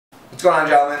What's going on,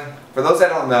 gentlemen? For those that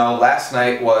don't know, last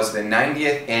night was the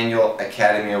 90th Annual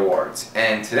Academy Awards,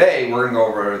 and today we're going to go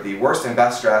over the worst and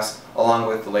best dressed along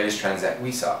with the latest trends that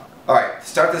we saw. Alright, to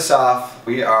start this off,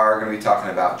 we are going to be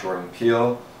talking about Jordan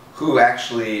Peele, who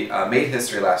actually made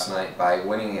history last night by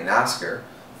winning an Oscar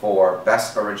for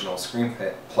Best Original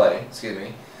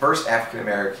Screenplay, first African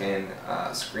American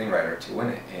screenwriter to win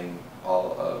it in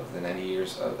all of the 90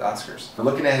 years of the Oscars.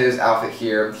 Looking at his outfit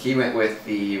here, he went with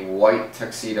the white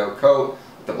tuxedo coat,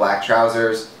 the black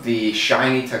trousers. The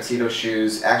shiny tuxedo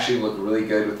shoes actually look really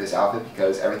good with this outfit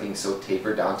because everything's so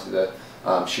tapered down to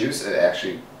the shoes. It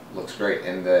actually looks great,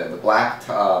 and the black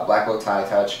bow tie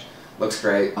touch looks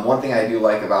great. One thing I do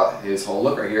like about his whole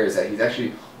look right here is that he's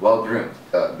actually well groomed.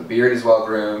 The beard is well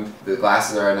groomed, the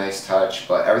glasses are a nice touch,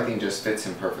 but everything just fits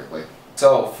him perfectly.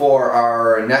 So for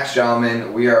our next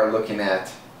gentleman, we are looking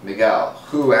at Miguel,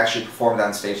 who actually performed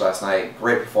on stage last night.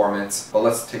 Great performance, but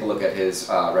let's take a look at his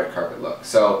red carpet look.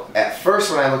 So at first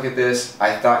when I look at this,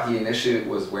 I thought he initially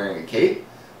was wearing a cape,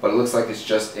 but it looks like it's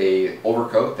just a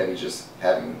overcoat that he's just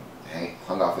having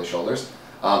hung off his shoulders.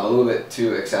 A little bit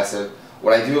too excessive.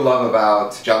 What I do love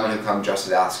about gentlemen who come dressed to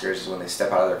the Oscars is when they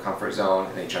step out of their comfort zone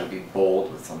and they try to be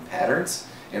bold with some patterns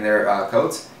in their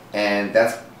coats, and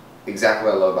that's exactly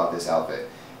what I love about this outfit.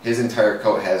 His entire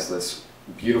coat has this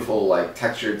beautiful like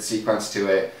textured sequence to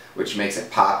it, which makes it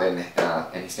pop, and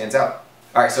he stands out.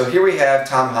 Alright, so here we have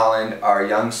Tom Holland, our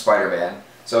young Spider-Man.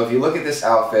 So if you look at this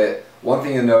outfit, one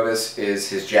thing you'll notice is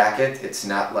his jacket. It's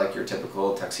not like your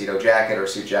typical tuxedo jacket or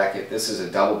suit jacket. This is a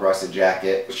double-breasted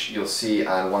jacket, which you'll see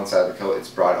on one side of the coat it's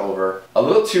brought over a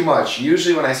little too much.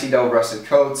 Usually when I see double-breasted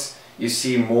coats, you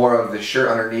see more of the shirt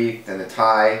underneath than the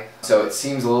tie, so it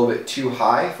seems a little bit too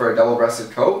high for a double-breasted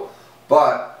coat,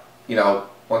 but, you know,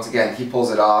 once again, he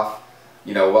pulls it off,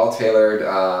 you know, well-tailored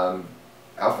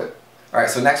outfit.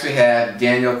 Alright, so next we have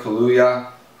Daniel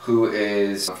Kaluuya, who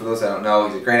is, for those that don't know,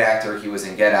 he's a great actor. He was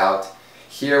in Get Out.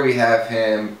 Here we have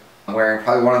him wearing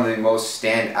probably one of the most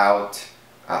standout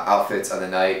outfits of the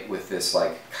night with this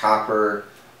like copper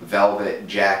velvet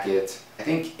jacket. I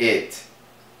think it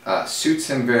suits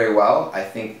him very well. I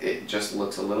think it just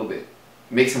looks a little bit,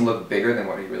 makes him look bigger than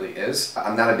what he really is.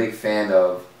 I'm not a big fan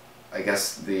of, I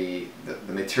guess the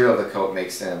material of the coat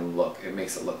makes it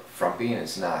look frumpy, and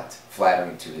it's not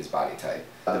flattering to his body type.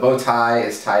 The bow tie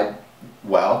is tied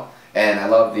well, and I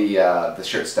love the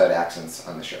shirt stud accents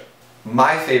on the shirt.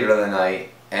 My favorite of the night,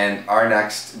 and our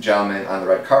next gentleman on the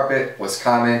red carpet, was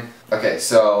Common. Okay,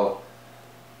 so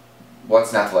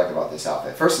what's not to like about this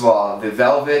outfit? First of all, the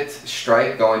velvet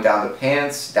stripe going down the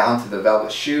pants, down to the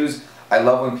velvet shoes. I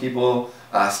love when people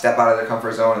step out of their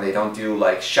comfort zone and they don't do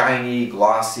like shiny,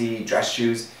 glossy dress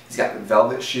shoes. He's got the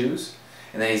velvet shoes,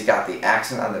 and then he's got the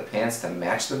accent on the pants to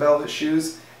match the velvet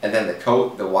shoes, and then the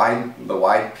coat, the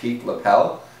wide peak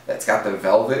lapel that's got the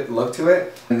velvet look to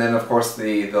it, and then of course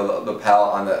the lapel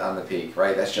on the peak,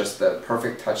 right? That's just the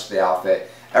perfect touch to the outfit.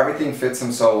 Everything fits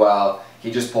him so well. He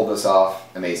just pulled this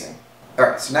off amazing.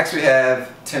 Alright, so next we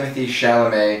have Timothée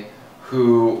Chalamet,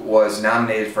 who was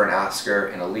nominated for an Oscar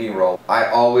in a leading role. I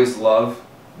always love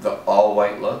the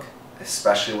all-white look,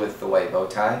 especially with the white bow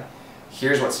tie.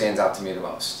 Here's what stands out to me the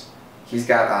most. He's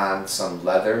got on some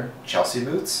leather Chelsea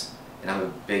boots, and I'm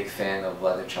a big fan of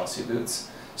leather Chelsea boots,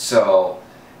 so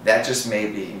that just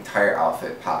made the entire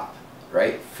outfit pop,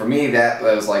 right? For me, that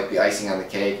was like the icing on the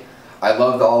cake. I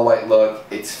love the all-white look,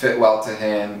 it's fit well to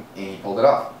him, and he pulled it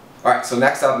off. Alright, so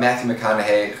next up, Matthew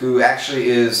McConaughey, who actually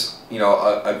is, you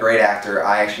know, a great actor.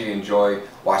 I actually enjoy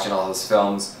watching all his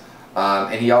films,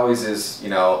 and he always is, you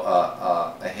know,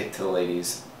 a hit to the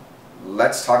ladies.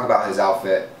 Let's talk about his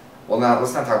outfit. Well,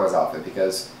 let's not talk about his outfit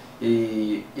because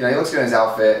he looks good in his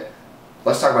outfit.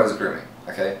 Let's talk about his grooming,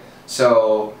 okay?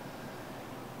 So,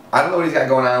 I don't know what he's got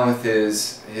going on with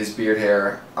his beard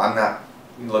hair. I'm not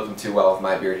looking too well with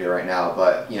my beard here right now,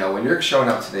 but you know, when you're showing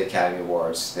up to the Academy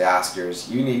Awards, the Oscars,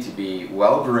 you need to be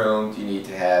well groomed. You need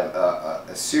to have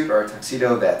a suit or a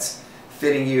tuxedo that's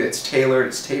fitting you, it's tailored,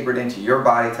 it's tapered into your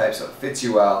body type so it fits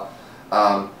you well.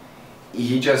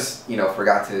 He just, you know,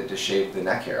 forgot to shave the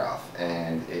neck hair off,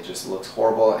 and it just looks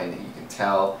horrible, and you can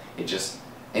tell it just,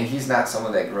 and he's not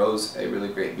someone that grows a really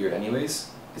great beard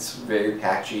anyways. It's very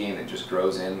patchy and it just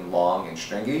grows in long and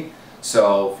stringy,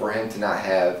 so for him to not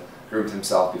have groomed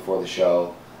himself before the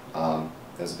show, that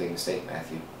was a big mistake,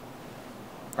 Matthew.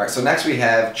 Alright, so next we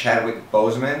have Chadwick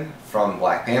Boseman from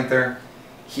Black Panther.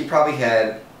 He probably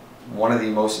had one of the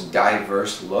most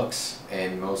diverse looks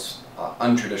and most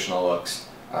untraditional looks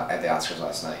at the Oscars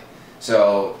last night.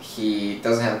 So he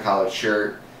doesn't have a collared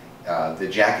shirt. The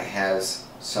jacket has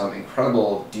some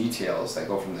incredible details that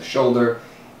go from the shoulder.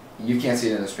 You can't see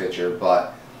it in this picture,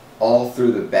 but all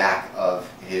through the back of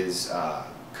his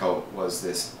coat was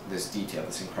this detail,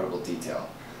 this incredible detail.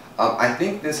 I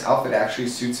think this outfit actually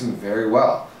suits him very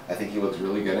well. I think he looks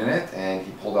really good in it, and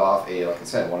he pulled off like I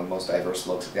said, one of the most diverse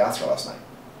looks at the Oscar last night.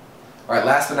 Alright,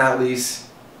 last but not least,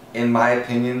 in my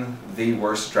opinion, the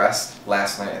worst dressed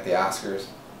last night at the Oscars.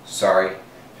 Sorry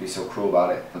to be so cruel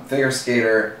about it. Figure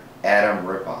skater Adam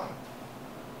Rippon.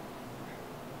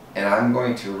 And I'm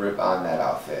going to rip on that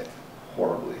outfit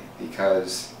horribly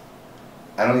because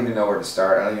I don't even know where to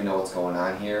start. I don't even know what's going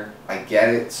on here. I get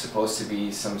it's supposed to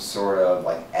be some sort of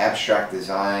like abstract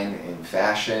design in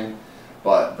fashion,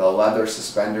 but the leather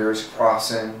suspenders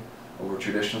crossing over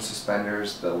traditional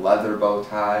suspenders, the leather bow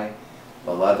tie,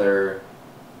 the leather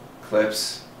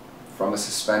clips from a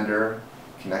suspender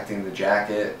connecting the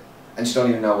jacket. I just don't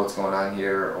even know what's going on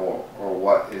here or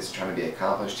what is trying to be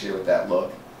accomplished here with that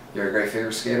look. You're a great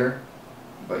figure skater,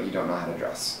 but you don't know how to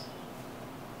dress.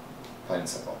 Plain and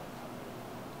simple.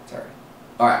 Sorry.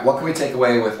 Alright, what can we take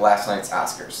away with last night's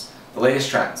Oscars? The latest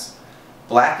trends.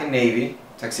 Black and navy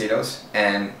tuxedos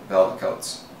and velvet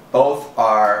coats. Both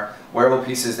are wearable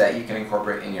pieces that you can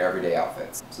incorporate in your everyday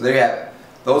outfits. So there you have it.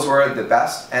 Those were the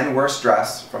best and worst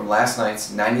dressed from last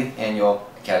night's 90th Annual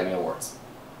Academy Awards.